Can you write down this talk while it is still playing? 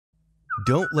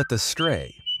Don't let the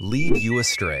stray lead you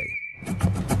astray.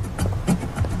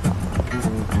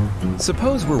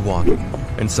 Suppose we're walking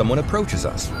and someone approaches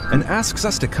us and asks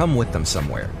us to come with them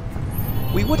somewhere.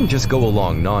 We wouldn't just go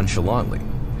along nonchalantly.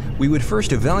 We would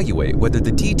first evaluate whether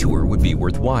the detour would be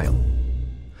worthwhile.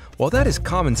 While that is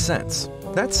common sense,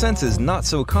 that sense is not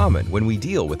so common when we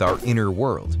deal with our inner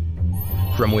world.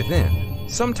 From within,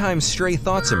 sometimes stray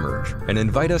thoughts emerge and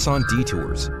invite us on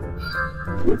detours.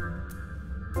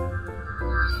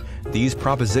 These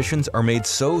propositions are made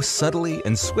so subtly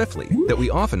and swiftly that we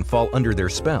often fall under their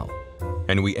spell,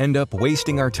 and we end up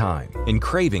wasting our time in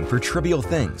craving for trivial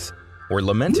things, or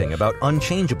lamenting about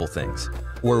unchangeable things,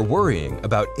 or worrying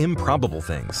about improbable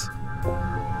things.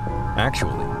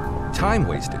 Actually, time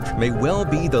wastage may well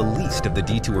be the least of the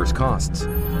detour's costs.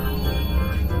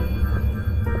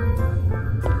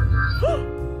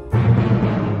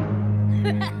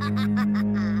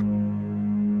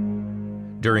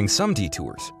 During some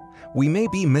detours, we may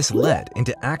be misled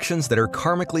into actions that are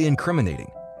karmically incriminating,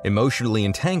 emotionally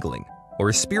entangling,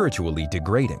 or spiritually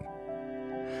degrading.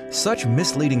 Such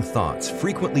misleading thoughts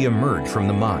frequently emerge from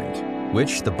the mind,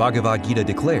 which the Bhagavad Gita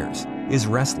declares is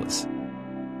restless,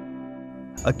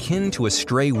 akin to a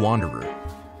stray wanderer.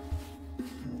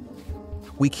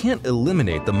 We can't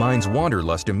eliminate the mind's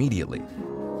wanderlust immediately,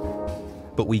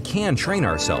 but we can train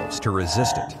ourselves to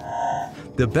resist it.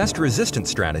 The best resistance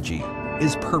strategy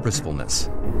is purposefulness.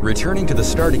 Returning to the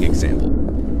starting example,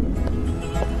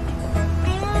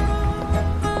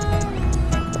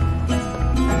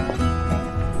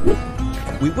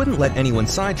 we wouldn't let anyone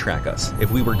sidetrack us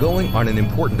if we were going on an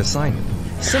important assignment.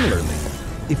 Similarly,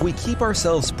 if we keep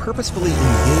ourselves purposefully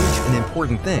engaged in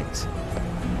important things,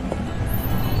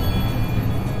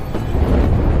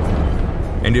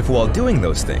 and if while doing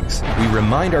those things, we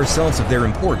remind ourselves of their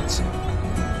importance,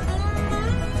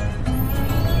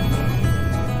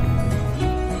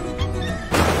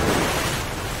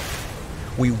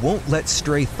 we won't let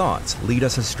stray thoughts lead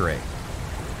us astray.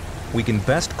 We can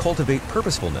best cultivate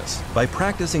purposefulness by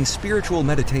practicing spiritual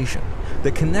meditation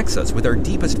that connects us with our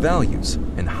deepest values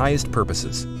and highest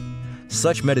purposes.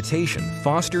 Such meditation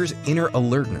fosters inner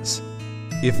alertness.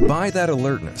 If by that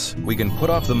alertness we can put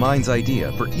off the mind's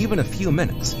idea for even a few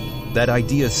minutes, that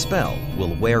idea's spell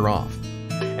will wear off,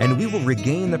 and we will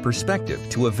regain the perspective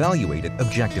to evaluate it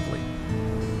objectively.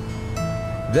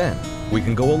 Then, we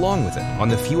can go along with it on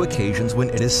the few occasions when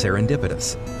it is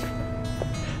serendipitous,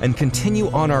 and continue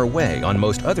on our way on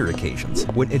most other occasions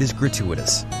when it is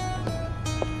gratuitous.